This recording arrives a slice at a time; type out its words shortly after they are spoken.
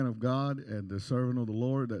Of God and the servant of the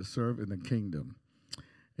Lord that serve in the kingdom.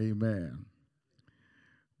 Amen.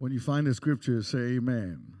 When you find the scripture, say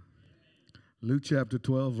amen. Luke chapter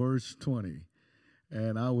 12, verse 20.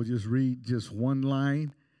 And I will just read just one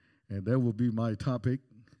line, and that will be my topic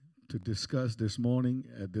to discuss this morning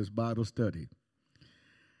at this Bible study.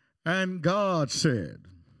 And God said,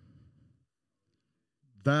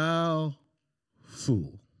 "Thou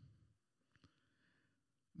fool."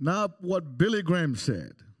 Not what Billy Graham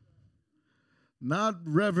said. Not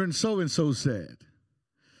Reverend so-and-so said.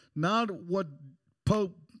 Not what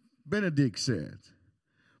Pope Benedict said.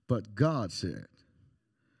 But God said,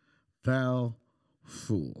 "Thou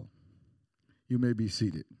fool." You may be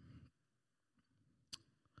seated.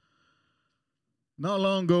 Not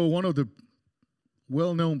long ago, one of the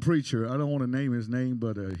well-known preacher, I don't want to name his name,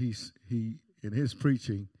 but he in his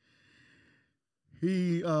preaching,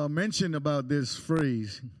 he mentioned about this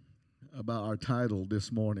phrase, about our title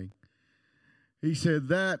this morning. He said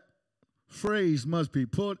that phrase must be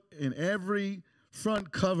put in every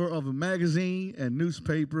front cover of a magazine and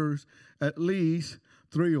newspapers at least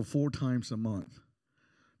 3 or 4 times a month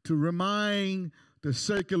to remind the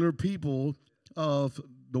secular people of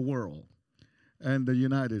the world and the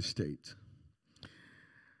United States.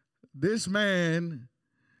 This man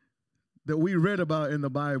that we read about in the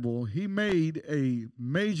Bible, he made a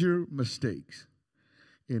major mistakes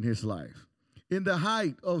in his life. In the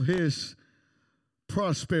height of his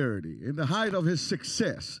prosperity, in the height of his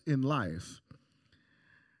success in life.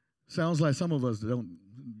 Sounds like some of us don't,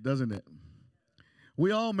 doesn't it?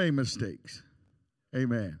 We all make mistakes.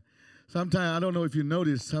 Amen. Sometimes, I don't know if you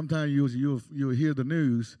notice, sometimes you'll hear the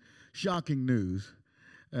news, shocking news,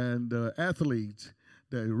 and athletes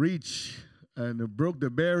that reach and broke the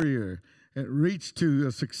barrier and reached to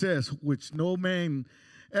a success which no man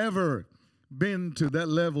ever been to that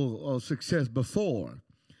level of success before.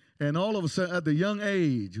 And all of a sudden, at the young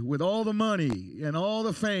age, with all the money and all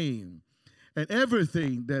the fame and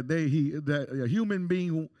everything that that a human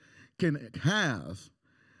being can have,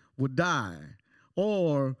 would die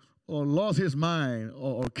or lost his mind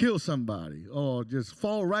or kill somebody or just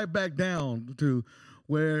fall right back down to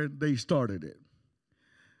where they started it.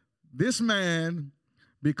 This man,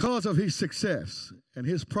 because of his success and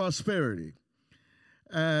his prosperity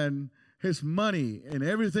and his money and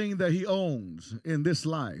everything that he owns in this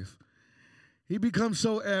life, he becomes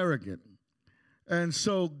so arrogant. And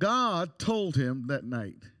so God told him that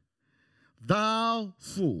night, "Thou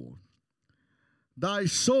fool, thy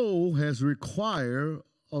soul has required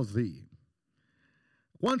of thee."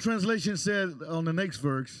 One translation said on the next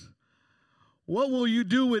verse, "What will you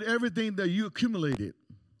do with everything that you accumulated?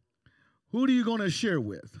 Who are you going to share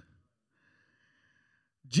with?"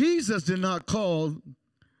 Jesus did not call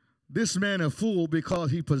this man a fool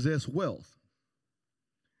because he possessed wealth.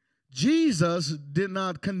 Jesus did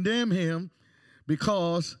not condemn him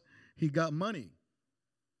because he got money.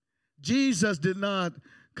 Jesus did not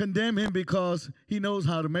condemn him because he knows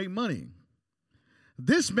how to make money.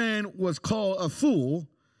 This man was called a fool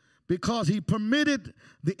because he permitted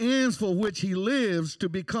the ends for which he lives to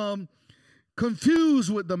become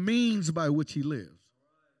confused with the means by which he lives.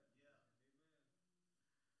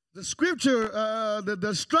 The scripture,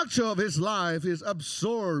 the structure of his life is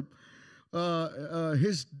absorbed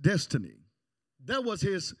his destiny. That was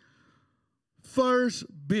his first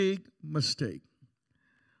big mistake.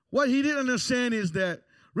 What he didn't understand is that,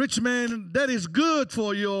 rich man, that is good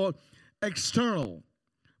for your external,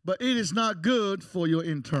 but it is not good for your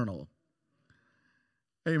internal.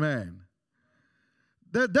 Amen.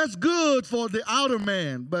 That's good for the outer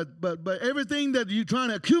man, but everything that you're trying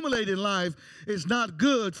to accumulate in life is not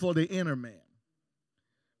good for the inner man.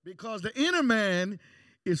 Because the inner man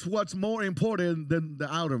is what's more important than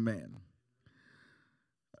the outer man.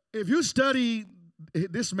 If you study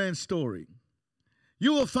this man's story,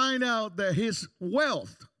 you will find out that his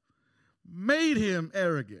wealth made him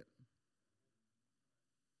arrogant.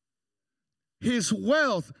 His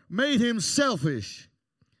wealth made him selfish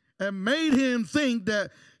and made him think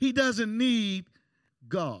that he doesn't need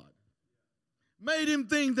God. Made him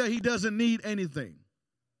think that he doesn't need anything.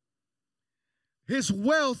 His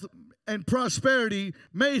wealth and prosperity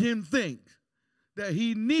made him think that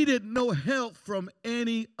he needed no help from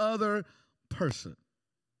any other person.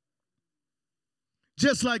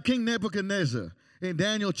 Just like King Nebuchadnezzar in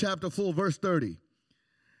Daniel chapter 4, verse 30.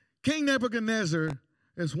 King Nebuchadnezzar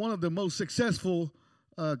is one of the most successful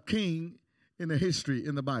king in the history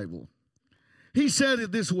in the Bible. He said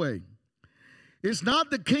it this way: "It's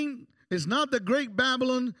not the great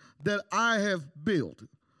Babylon that I have built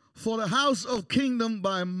for the house of kingdom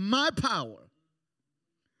by my power,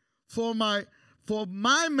 for for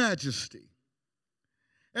my majesty.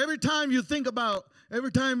 Every time you think about,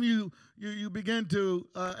 every time you begin to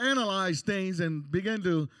analyze things and begin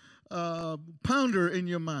to ponder in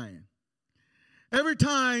your mind, every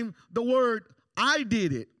time the word I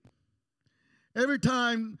did it, every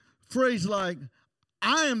time phrase like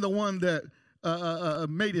I am the one that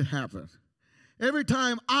made it happen, every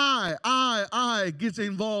time I gets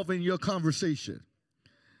involved in your conversation,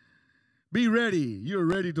 be ready, you're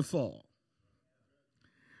ready to fall.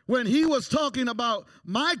 When he was talking about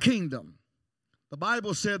my kingdom, the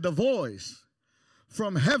Bible said the voice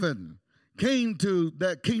from heaven came to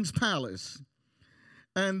that king's palace.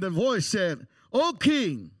 And the voice said, O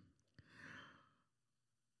king,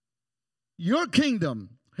 your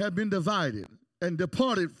kingdom had been divided and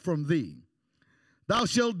departed from thee. Thou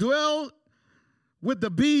shalt dwell with the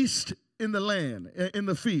beast in the land, in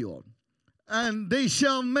the field, and they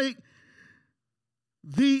shall make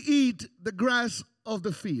thee eat the grass of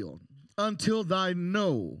the field until thou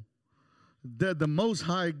know that the Most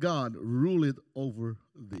High God ruleth over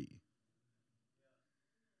thee.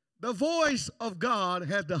 The voice of God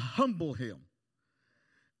had to humble him.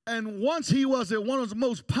 And once he was one of the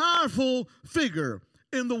most powerful figure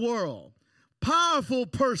in the world, powerful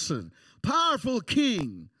person, powerful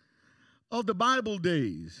king of the Bible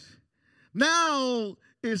days, now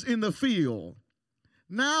is in the field.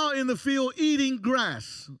 Now in the field eating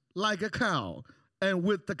grass like a cow and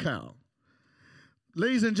with the cow.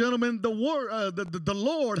 Ladies and gentlemen, the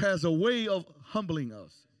Lord has a way of humbling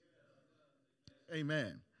us.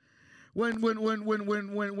 Amen. When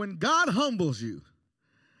God humbles you,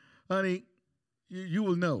 honey, you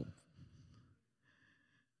will know.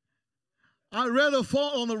 I'd rather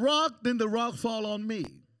fall on the rock than the rock fall on me.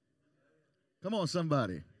 Come on,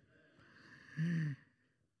 somebody.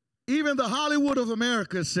 Even the Hollywood of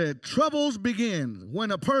America said, troubles begin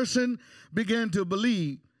when a person began to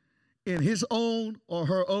believe in his own or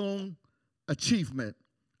her own achievement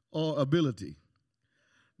or ability.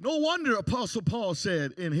 No wonder Apostle Paul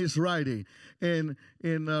said in his writing in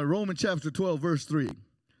Romans chapter 12, verse 3,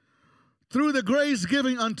 through the grace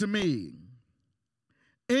given unto me,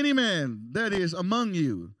 any man that is among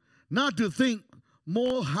you, not to think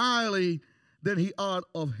more highly than he ought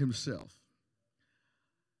of himself.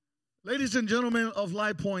 Ladies and gentlemen of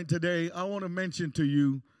Life Point today, I want to mention to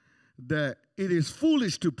you that it is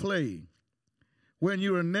foolish to play when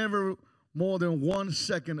you are never more than 1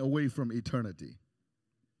 second away from eternity.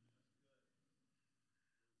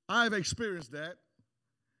 I've experienced that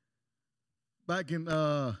back in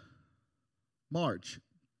March.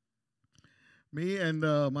 Me and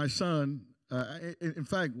my son, in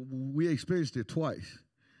fact, we experienced it twice.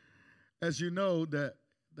 As you know, that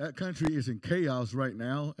country is in chaos right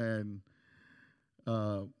now, and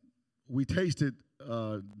we tasted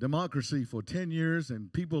democracy for 10 years,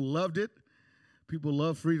 and people loved it. People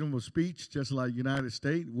love freedom of speech, just like United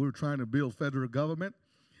States. We're trying to build federal government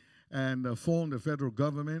and form the federal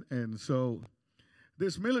government. And so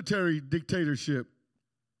this military dictatorship,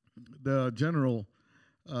 the general,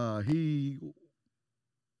 he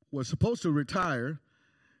was supposed to retire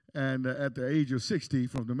and at the age of 60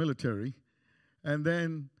 from the military. And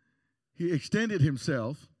then he extended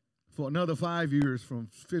himself for another 5 years from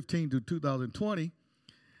 15 to 2020.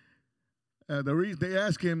 They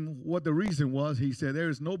asked him what the reason was. He said, there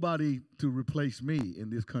is nobody to replace me in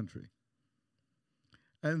this country.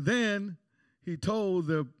 And then he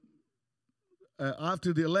told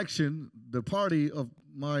after the election, the party of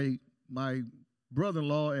my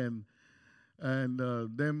brother-in-law and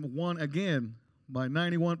them won again by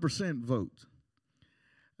 91% vote.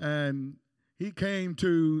 And he came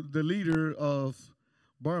to the leader of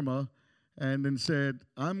Burma and then said,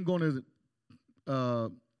 I'm going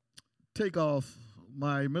to take off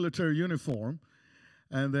my military uniform,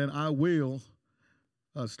 and then I will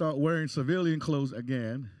start wearing civilian clothes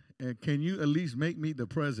again, and can you at least make me the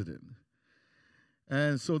president?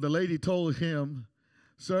 And so the lady told him,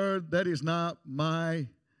 sir, that is not my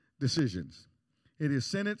decisions. It is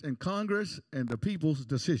Senate and Congress and the people's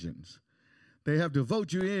decisions. They have to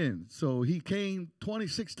vote you in. So he came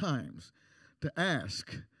 26 times to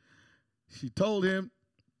ask. She told him,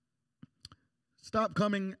 stop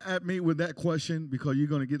coming at me with that question because you're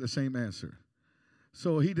going to get the same answer.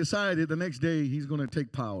 So he decided the next day he's going to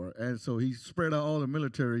take power. And so he spread out all the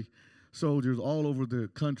military soldiers all over the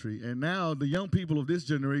country. And now the young people of this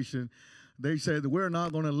generation, they said, we're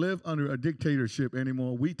not going to live under a dictatorship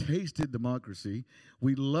anymore. We tasted democracy.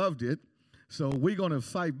 We loved it. So we're going to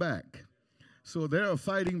fight back. So they're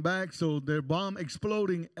fighting back. So their bomb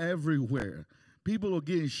exploding everywhere. People are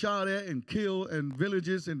getting shot at and killed, and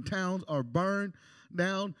villages and towns are burned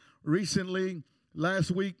down. Recently,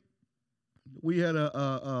 last week, we had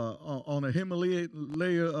on a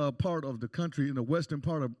Himalaya part of the country, in the western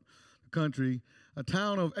part of the country, a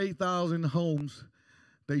town of 8,000 homes.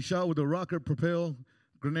 They shot with a rocket-propelled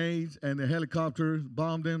grenades, and the helicopters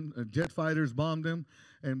bombed them, jet fighters bombed them,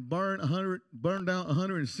 and burned down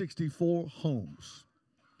 164 homes.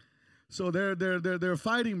 So they're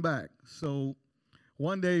fighting back. So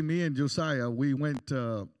one day, me and Josiah, we went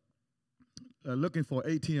looking for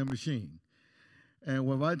an ATM machine. And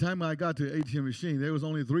by the time I got to the ATM machine, there was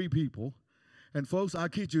only 3 people. And folks, I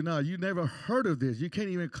kid you not, you never heard of this. You can't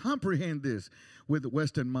even comprehend this with the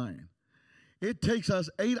Western mind. It takes us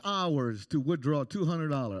 8 hours to withdraw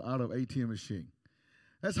 $200 out of ATM machine.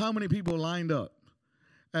 That's how many people lined up.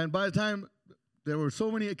 And by the time, there were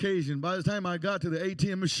so many occasions, by the time I got to the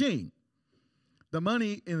ATM machine, the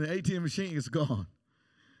money in the ATM machine is gone.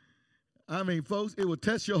 I mean, folks, it will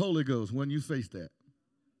test your Holy Ghost when you face that.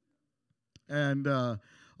 And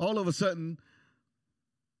all of a sudden,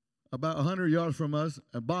 about 100 yards from us,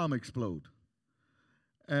 a bomb exploded.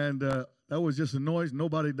 And that was just a noise.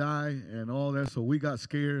 Nobody died and all that. So we got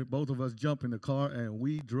scared. Both of us jumped in the car, and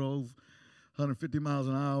we drove 150 miles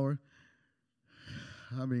an hour.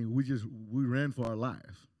 I mean, we ran for our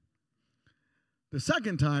lives. The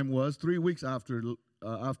second time was 3 weeks after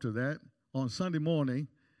that, on Sunday morning,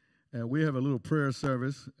 and we have a little prayer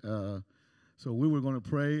service. So we were going to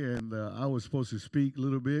pray, and I was supposed to speak a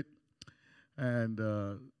little bit. And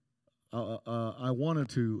I wanted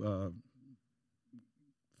to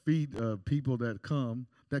feed people that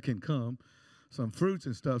can come, some fruits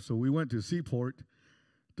and stuff. So we went to Seaport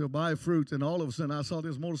to buy fruits, and all of a sudden I saw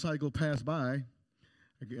this motorcycle pass by,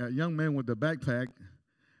 a young man with a backpack,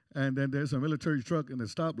 and then there's a military truck in the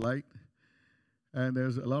stoplight, and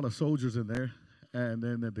there's a lot of soldiers in there, and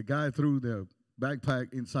then the guy threw the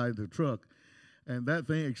backpack inside the truck, and that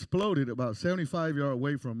thing exploded about 75 yards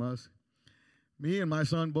away from us. Me and my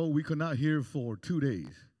son, Bo, we could not hear for 2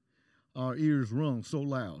 days. Our ears rung so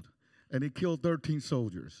loud. And it killed 13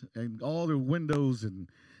 soldiers. And all the windows and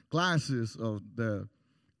glasses of the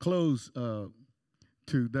close to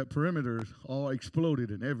that perimeter all exploded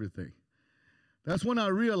and everything. That's when I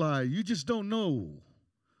realized you just don't know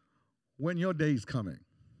when your day's coming.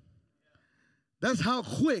 That's how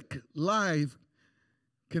quick life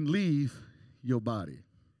can leave your body.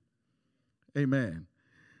 Amen.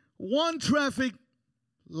 One traffic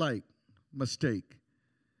light mistake,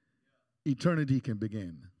 eternity can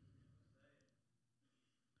begin.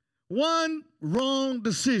 One wrong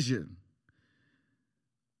decision,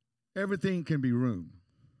 everything can be ruined.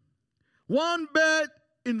 One bad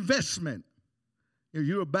investment,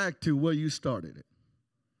 you're back to where you started it.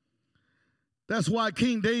 That's why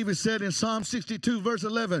King David said in Psalm 62, verse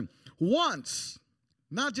 11, once,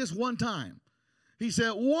 not just one time. He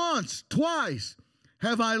said, once, twice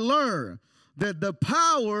have I learned that the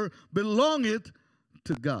power belongeth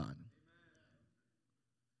to God.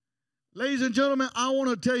 Ladies and gentlemen, I want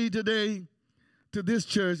to tell you today to this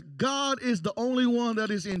church, God is the only one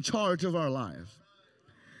that is in charge of our lives.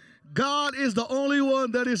 God is the only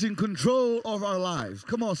one that is in control of our lives.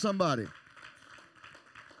 Come on, somebody.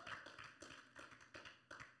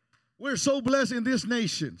 We're so blessed in this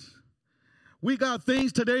nation. We got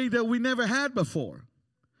things today that we never had before.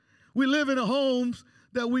 We live in homes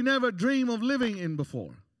that we never dreamed of living in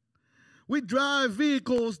before. We drive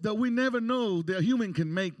vehicles that we never know that a human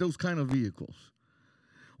can make those kind of vehicles.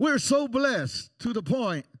 We're so blessed to the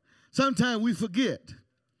point sometimes we forget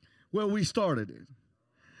where we started it.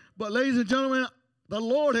 But ladies and gentlemen, the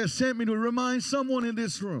Lord has sent me to remind someone in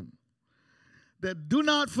this room that do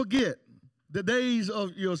not forget the days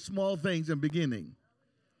of your small things and beginning.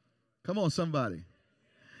 Come on, somebody.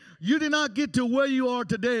 You did not get to where you are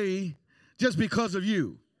today just because of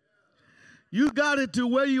you. You got it to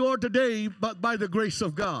where you are today, but by the grace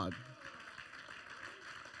of God.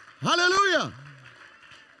 Hallelujah.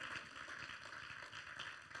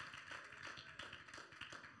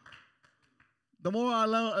 The more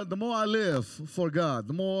I live for God,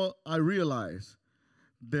 the more I realize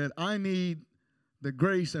that I need the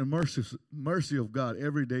grace and mercy of God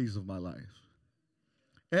every days of my life.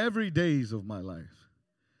 Every days of my life.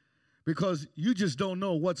 Because you just don't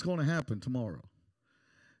know what's going to happen tomorrow.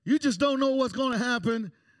 You just don't know what's going to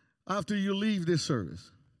happen after you leave this service.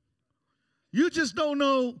 You just don't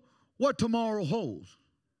know what tomorrow holds.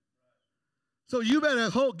 So you better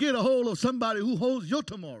get a hold of somebody who holds your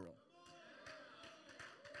tomorrow.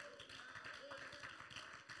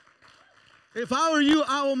 If I were you,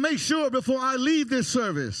 I will make sure before I leave this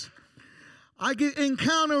service, I get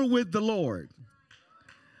encounter with the Lord.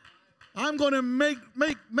 I'm going to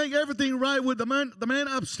make everything right with the man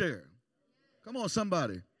upstairs. Come on,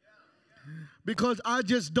 somebody. Because I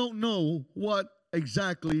just don't know what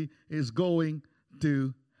exactly is going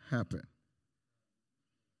to happen.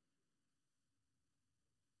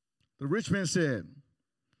 The rich man said,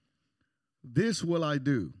 this will I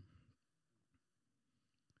do.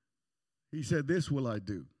 He said, this will I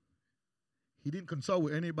do. He didn't consult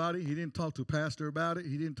with anybody. He didn't talk to a pastor about it.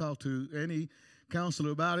 He didn't talk to any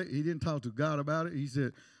counselor about it. He didn't talk to God about it. He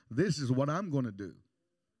said, this is what I'm going to do.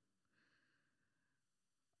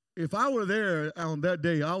 If I were there on that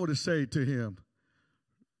day, I would have said to him,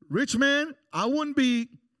 rich man, I wouldn't be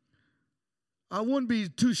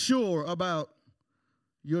too sure about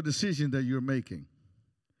your decision that you're making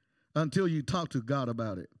until you talk to God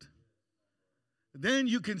about it. Then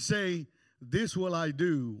you can say, this will I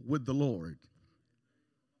do with the Lord.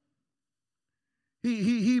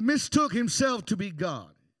 He mistook himself to be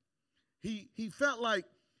God. He felt like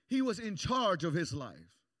he was in charge of his life.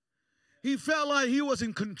 He felt like he was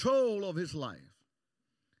in control of his life.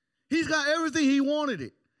 He's got everything he wanted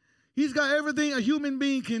it. He's got everything a human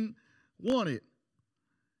being can want it.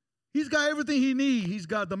 He's got everything he needs. He's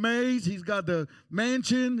got the maids. He's got the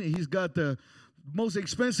mansion. He's got the most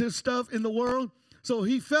expensive stuff in the world. So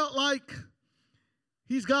he felt like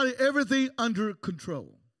he's got everything under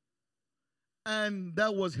control. And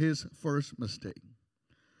that was his first mistake.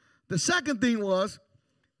 The second thing was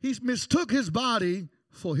he mistook his body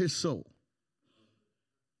for his soul.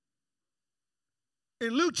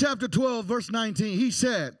 In Luke chapter 12, verse 19, he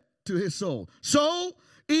said to his soul, soul,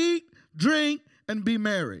 eat, drink, and be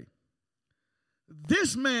merry.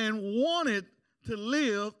 This man wanted to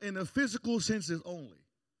live in the physical senses only.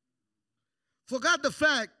 Forgot the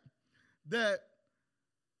fact that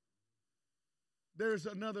there's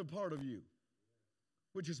another part of you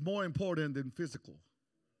which is more important than physical.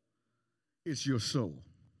 It's your soul.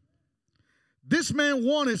 This man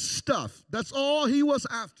wanted stuff. That's all he was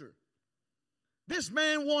after. This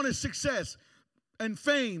man wanted success and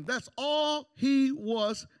fame. That's all he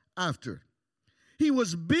was after. He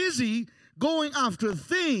was busy going after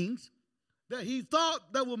things that he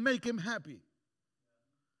thought that would make him happy.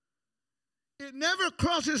 It never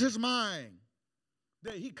crosses his mind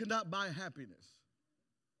that he could not buy happiness.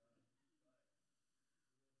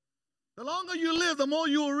 The longer you live, the more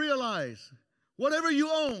you will realize whatever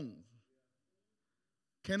you own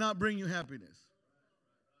cannot bring you happiness.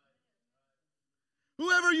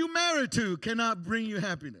 Whoever you married to cannot bring you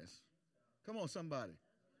happiness. Come on, somebody.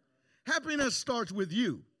 Happiness starts with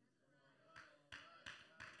you.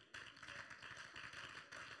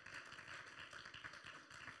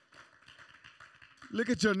 Look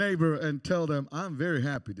at your neighbor and tell them, I'm very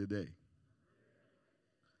happy today.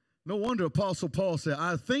 No wonder Apostle Paul said,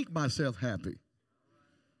 I think myself happy.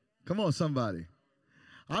 Come on, somebody.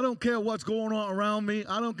 I don't care what's going on around me.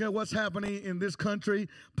 I don't care what's happening in this country,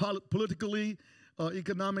 politically,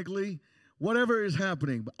 economically, whatever is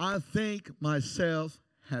happening. But I think myself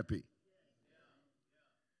happy.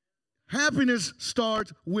 Happiness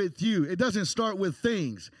starts with you. It doesn't start with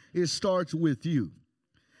things. It starts with you.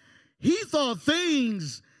 He thought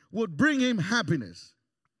things would bring him happiness.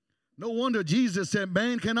 No wonder Jesus said,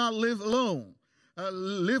 man cannot live alone,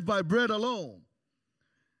 live by bread alone.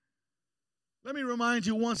 Let me remind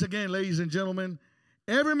you once again, ladies and gentlemen,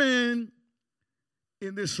 every man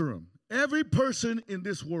in this room, every person in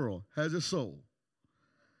this world has a soul.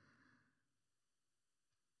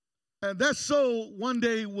 And that soul one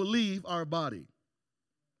day will leave our body.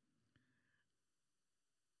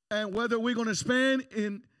 And whether we're going to spend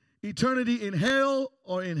in eternity in hell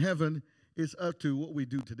or in heaven is up to what we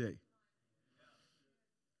do today.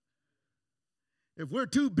 If we're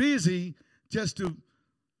too busy just to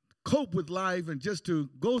cope with life and just to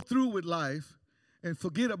go through with life and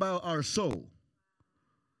forget about our soul,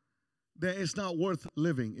 then it's not worth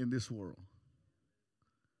living in this world.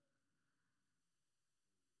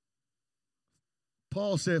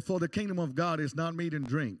 Paul said, for the kingdom of God is not meat and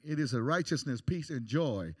drink. It is a righteousness, peace, and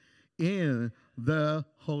joy in the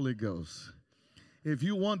Holy Ghost. If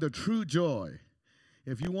you want the true joy,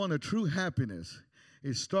 if you want a true happiness,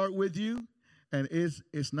 it starts with you, and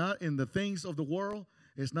it's not in the things of the world.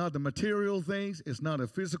 It's not the material things. It's not a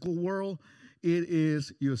physical world. It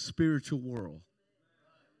is your spiritual world.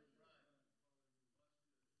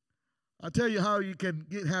 I'll tell you how you can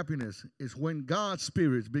get happiness. It's when God's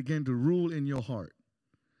spirits begin to rule in your heart.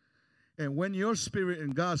 And when your spirit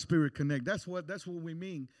and God's spirit connect, that's what we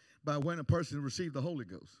mean by when a person received the Holy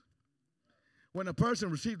Ghost. When a person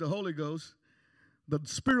received the Holy Ghost, the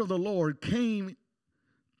Spirit of the Lord came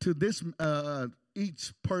to this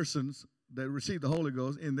each person's that received the Holy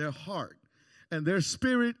Ghost in their heart, and their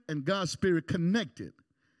spirit and God's spirit connected.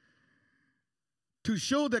 To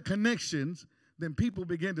show the connections, then people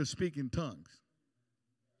begin to speak in tongues.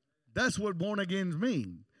 That's what born again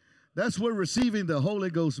means. That's what receiving the Holy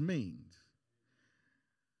Ghost means.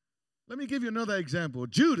 Let me give you another example.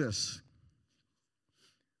 Judas,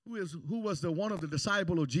 who was the one of the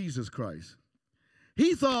disciples of Jesus Christ.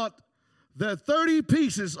 He thought that 30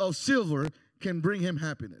 pieces of silver can bring him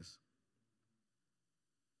happiness.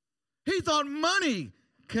 He thought money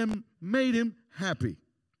made him happy.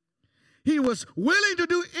 He was willing to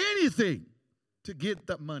do anything to get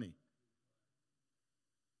that money.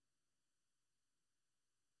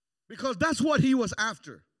 Because that's what he was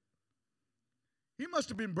after. He must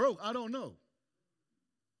have been broke. I don't know.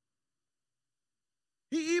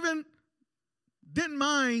 He even didn't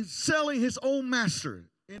mind selling his own master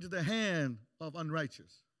into the hand of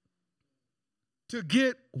unrighteous to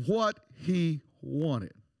get what he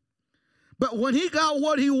wanted. But when he got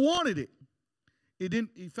what he wanted,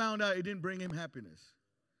 he found out it didn't bring him happiness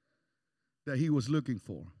that he was looking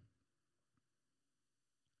for.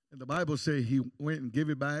 And the Bible says he went and gave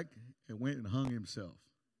it back and went and hung himself.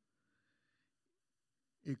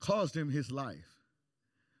 It cost him his life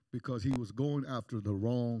because he was going after the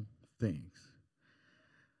wrong things.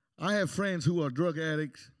 I have friends who are drug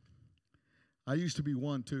addicts. I used to be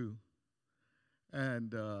one too.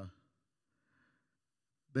 And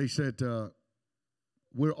they said, the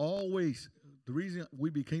reason we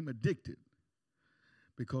became addicted,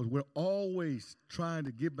 because we're always trying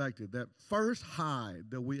to get back to that first high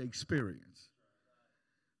that we experienced.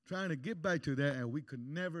 Trying to get back to that, and we could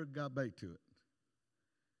never get back to it.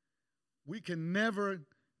 We can never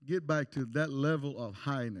get back to that level of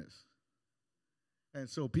highness. And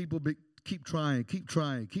so people keep trying.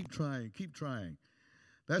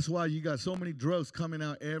 That's why you got so many drugs coming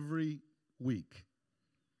out every week.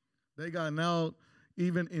 They got now,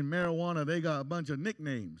 even in marijuana, they got a bunch of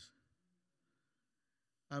nicknames.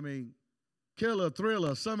 I mean, killer,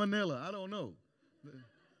 thriller, salmonella, I don't know.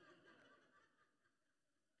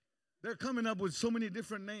 They're coming up with so many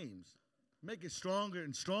different names. Make it stronger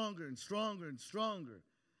and stronger and stronger and stronger.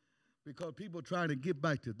 Because people are trying to get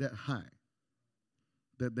back to that high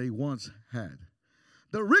that they once had.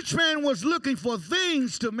 The rich man was looking for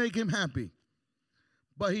things to make him happy.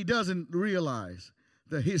 But he doesn't realize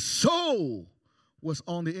that his soul was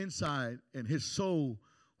on the inside and his soul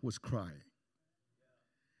was crying.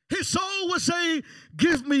 His soul was saying,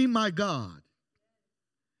 give me my God.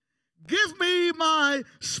 Give me my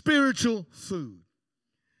spiritual food.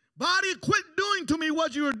 Body, quit doing to me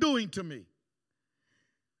what you are doing to me.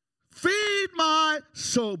 Feed my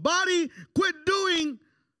soul. Body, quit doing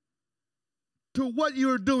to what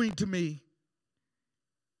you are doing to me.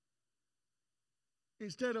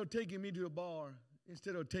 Instead of taking me to a bar,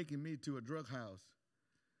 instead of taking me to a drug house,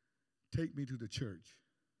 take me to the church.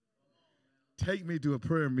 Take me to a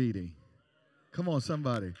prayer meeting. Come on,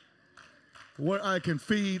 somebody. Where I can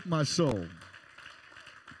feed my soul.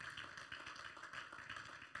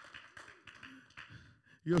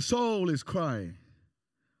 Your soul is crying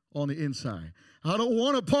on the inside. I don't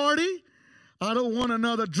want a party. I don't want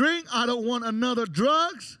another drink. I don't want another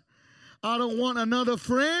drugs. I don't want another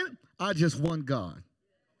friend. I just want God.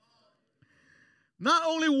 Not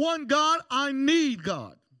only want God, I need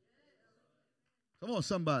God. Come on,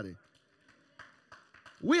 somebody.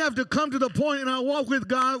 We have to come to the point in our walk with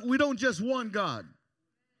God, we don't just want God.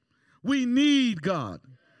 We need God.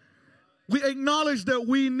 We acknowledge that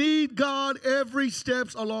we need God every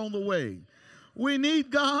steps along the way. We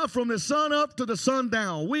need God from the sun up to the sun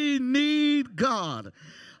down. We need God.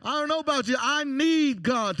 I don't know about you. I need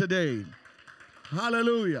God today.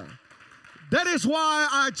 Hallelujah. That is why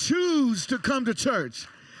I choose to come to church.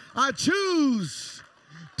 I choose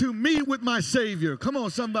to meet with my Savior. Come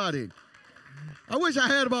on, somebody. I wish I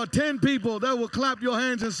had about 10 people that would clap your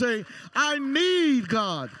hands and say, I need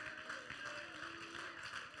God.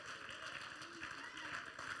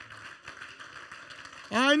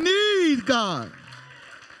 I need God.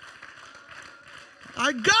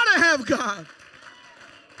 I gotta have God.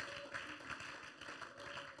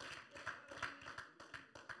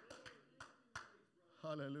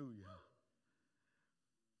 Hallelujah.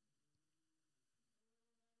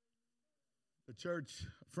 The church,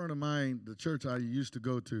 a friend of mine, the church I used to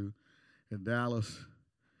go to in Dallas,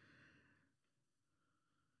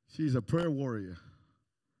 she's a prayer warrior.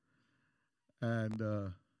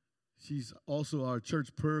 And she's also our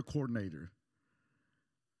church prayer coordinator.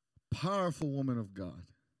 Powerful woman of God.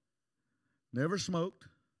 Never smoked.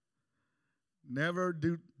 Never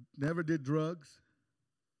did drugs.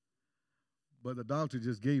 But the doctor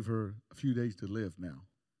just gave her a few days to live now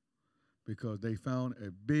because they found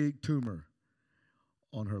a big tumor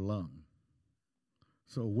on her lung.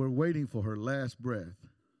 So we're waiting for her last breath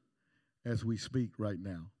as we speak right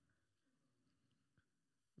now.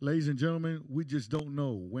 Ladies and gentlemen, we just don't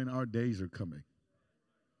know when our days are coming.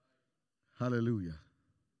 Hallelujah.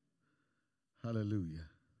 Hallelujah.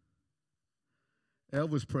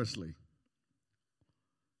 Elvis Presley.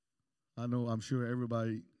 I'm sure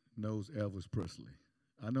everybody knows Elvis Presley.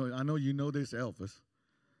 I know you know this Elvis,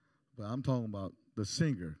 but I'm talking about the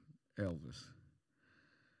singer Elvis.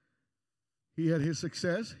 He had his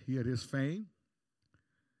success, he had his fame.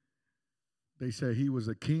 They said he was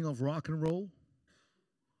a king of rock and roll.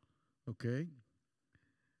 Okay.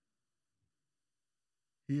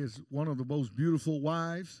 He is one of the most beautiful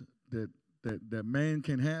wives that man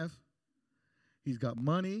can have. He's got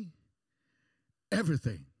money,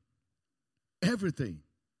 everything. Everything.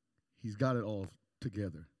 He's got it all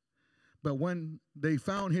together. But when they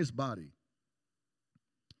found his body,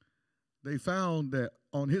 they found that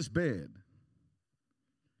on his bed,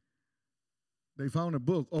 they found a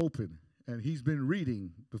book open, and he's been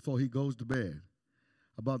reading before he goes to bed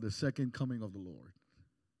about the second coming of the Lord.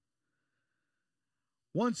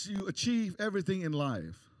 Once you achieve everything in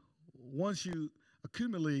life, once you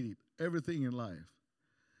accumulate everything in life,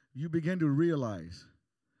 you begin to realize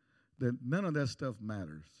that none of that stuff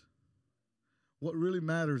matters. What really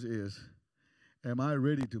matters is, am I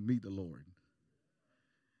ready to meet the Lord?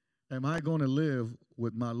 Am I going to live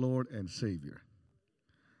with my Lord and Savior?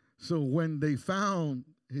 So when they found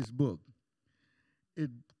his book, it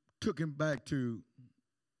took him back to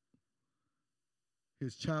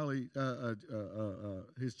his childhood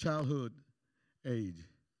age.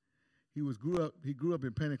 He grew up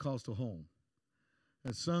in Pentecostal home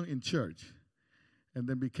and sung in church and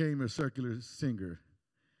then became a secular singer.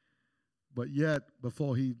 But yet,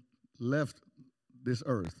 before he left this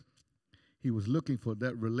earth, he was looking for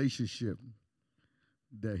that relationship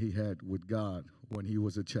that he had with God when he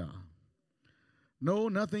was a child. No,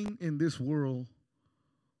 nothing in this world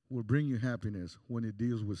will bring you happiness when it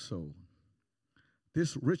deals with soul.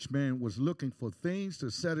 This rich man was looking for things to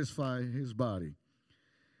satisfy his body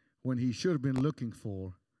when he should have been looking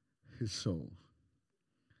for his soul.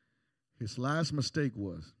 His last mistake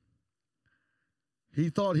was he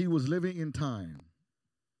thought he was living in time,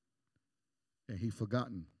 and he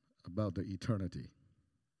forgotten about the eternity.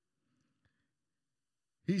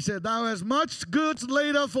 He said, "Thou hast much goods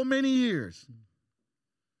laid up for many years."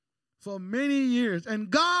 For many years. And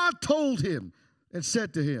God told him and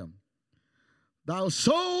said to him, "Thy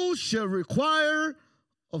soul shall require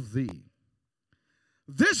of thee."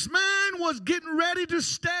 This man was getting ready to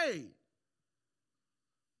stay,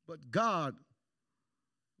 but God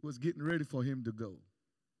was getting ready for him to go.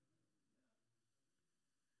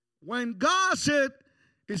 When God said,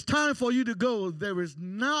 "It's time for you to go," there is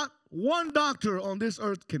not one doctor on this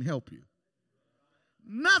earth can help you.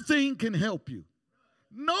 Nothing can help you.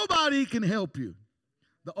 Nobody can help you.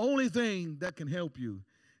 The only thing that can help you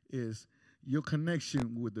is your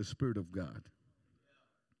connection with the Spirit of God.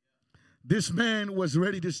 This man was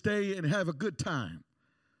ready to stay and have a good time.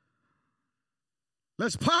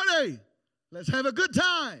 Let's party. Let's have a good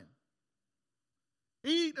time.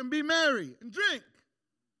 Eat and be merry and drink.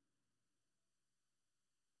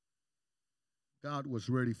 God was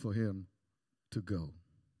ready for him to go.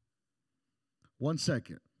 1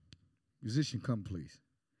 second. Musician, come please.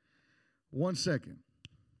 1 second.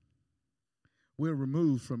 We're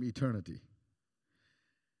removed from eternity.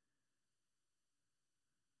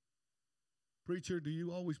 Preacher, do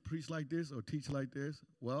you always preach like this or teach like this?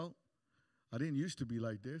 Well, I didn't used to be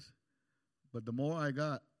like this, but the more I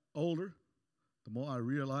got older, the more I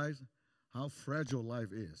realized how fragile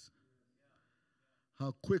life is,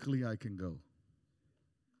 how quickly I can go.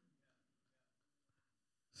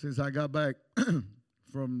 Since I got back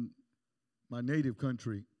from my native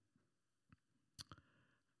country,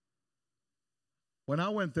 when I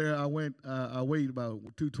went there, I weighed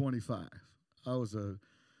about 225. I was a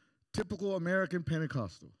typical American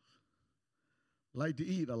Pentecostal. Like to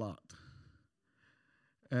eat a lot.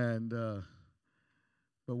 And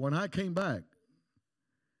but when I came back,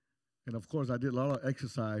 and of course I did a lot of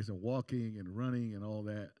exercise and walking and running and all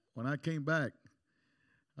that. When I came back,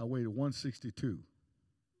 I weighed 162.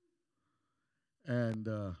 And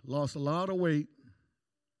lost a lot of weight,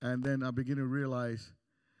 and then I began to realize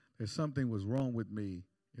that something was wrong with me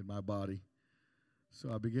in my body.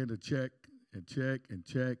 So I began to check and check and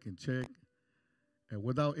check and check, and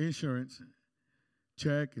without insurance,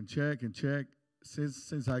 check and check and check.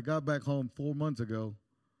 Since I got back home 4 months ago,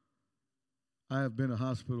 I have been to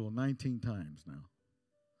hospital 19 times now.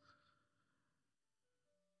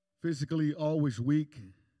 Physically always weak.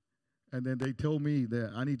 And then they told me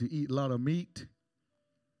that I need to eat a lot of meat,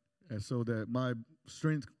 and so that my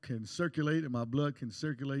strength can circulate and my blood can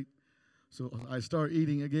circulate. So I start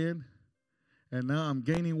eating again, and now I'm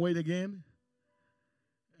gaining weight again.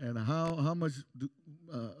 And how much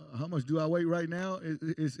do I weigh right now?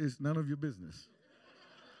 It's none of your business.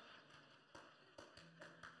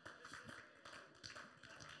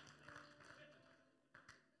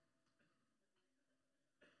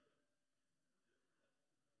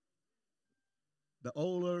 The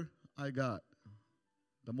older I got,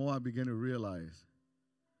 the more I began to realize,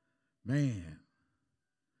 man,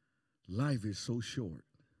 life is so short.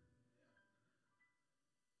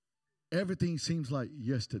 Everything seems like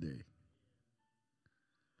yesterday.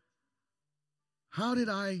 How did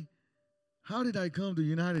I come to the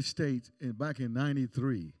United States back in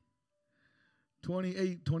 93,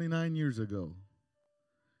 28, 29 years ago?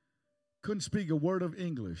 Couldn't speak a word of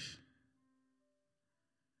English.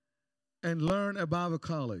 And learn at Bible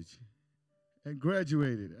college, and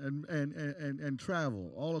graduated, and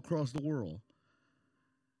travel all across the world,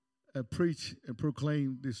 and preach and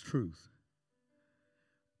proclaim this truth.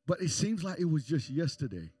 But it seems like it was just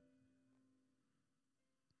yesterday.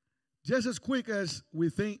 Just as quick as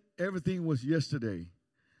we think everything was yesterday,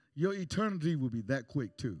 your eternity will be that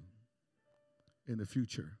quick too in the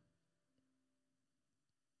future.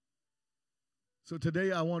 So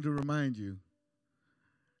today I want to remind you,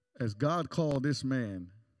 as God called this man,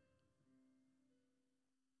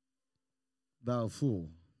 thou fool,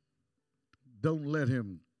 don't let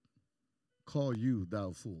him call you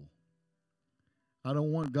thou fool. I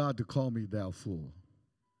don't want God to call me thou fool.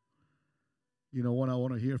 You know what I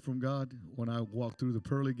want to hear from God? When I walk through the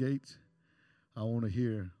pearly gates, I want to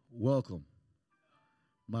hear, welcome,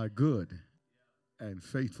 my good and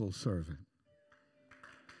faithful servant.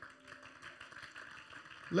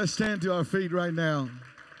 Let's stand to our feet right now.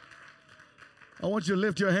 I want you to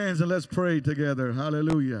lift your hands and let's pray together.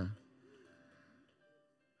 Hallelujah.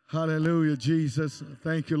 Hallelujah, Jesus.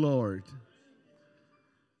 Thank you, Lord.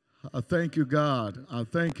 I thank you, God. I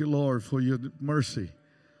thank you, Lord, for your mercy.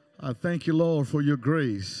 I thank you, Lord, for your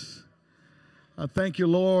grace. I thank you,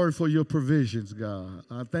 Lord, for your provisions, God.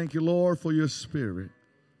 I thank you, Lord, for your spirit.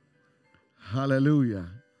 Hallelujah.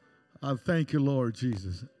 I thank you, Lord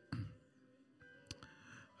Jesus.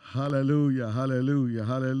 Hallelujah, hallelujah,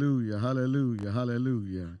 hallelujah, hallelujah,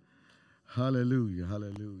 hallelujah, hallelujah,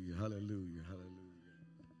 hallelujah, hallelujah,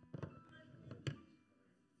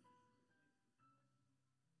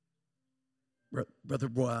 hallelujah. Brother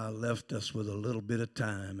Boy left us with a little bit of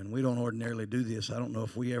time, and we don't ordinarily do this. I don't know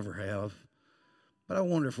if we ever have, but I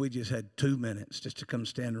wonder if we just had 2 minutes just to come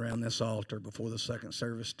stand around this altar before the second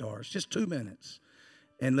service starts, just 2 minutes,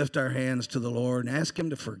 and lift our hands to the Lord and ask Him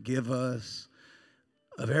to forgive us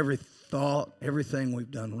of every thought, everything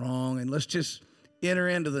we've done wrong. And let's just enter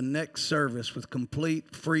into the next service with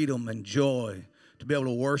complete freedom and joy to be able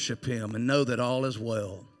to worship Him and know that all is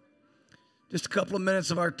well. Just a couple of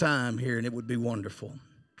minutes of our time here, and it would be wonderful.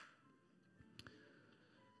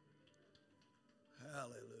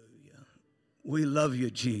 Hallelujah. We love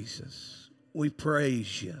you, Jesus. We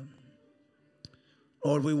praise you.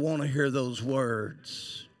 Lord, we want to hear those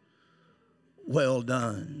words. Well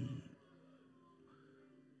done.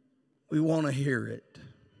 We want to hear it.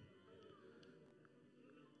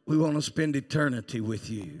 We want to spend eternity with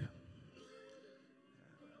you.